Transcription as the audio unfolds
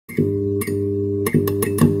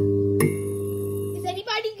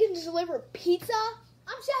for pizza.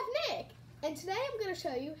 I'm Chef Nick, and today I'm going to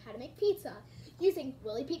show you how to make pizza using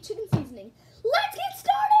Willie Pete chicken seasoning. Let's get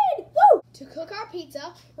started! Woo! To cook our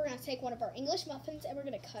pizza, we're going to take one of our English muffins and we're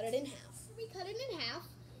going to cut it in half. When we cut it in half,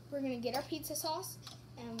 we're going to get our pizza sauce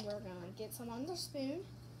and we're going to get some on the spoon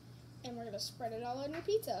and we're going to spread it all on your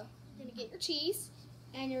pizza. You're going to get your cheese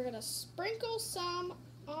and you're going to sprinkle some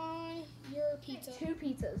on your pizza. Two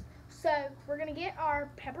pizzas. So we're going to get our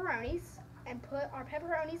pepperonis and put our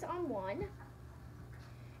pepperonis on one.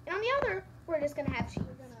 And on the other, we're just going to have cheese.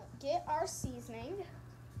 We're going to get our seasoning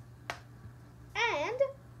and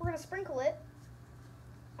we're going to sprinkle it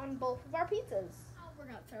on both of our pizzas. We're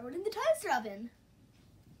going to throw it in the toaster oven.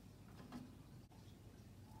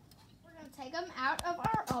 We're going to take them out of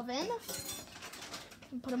our oven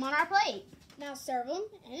and put them on our plate. Now serve them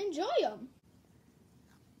and enjoy them.